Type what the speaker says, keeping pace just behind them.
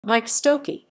Mike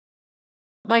Stokey.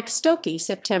 Mike Stokey,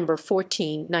 September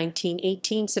 14,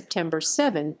 1918 – September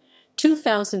 7,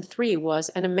 2003, was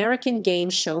an American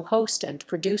game show host and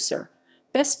producer,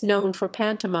 best known for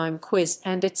Pantomime Quiz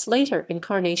and its later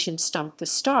incarnation Stump the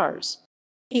Stars.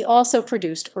 He also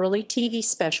produced early TV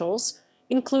specials,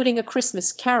 including A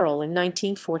Christmas Carol in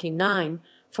 1949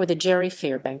 for the Jerry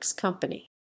Fairbanks Company.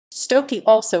 Stokey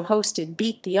also hosted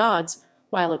Beat the Odds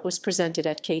while it was presented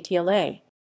at KTLA.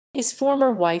 His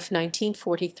former wife,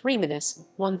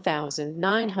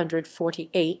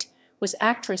 1943–1948, was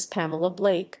actress Pamela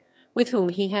Blake, with whom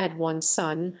he had one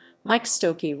son, Mike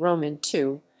Stokey Roman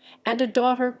II, and a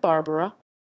daughter, Barbara.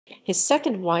 His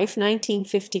second wife,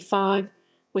 1955,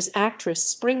 was actress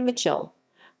Spring Mitchell,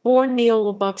 born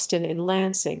Neola Buxton in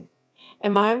Lansing,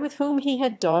 with whom he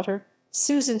had daughter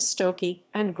Susan Stokey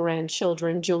and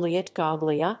grandchildren Juliette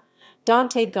Goglia,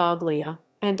 Dante Goglia,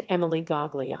 and Emily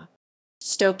Goglia.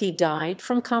 Stokey died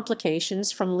from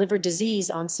complications from liver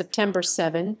disease on September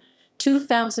 7,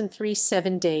 2003,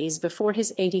 7 days before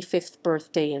his 85th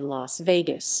birthday in Las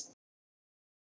Vegas.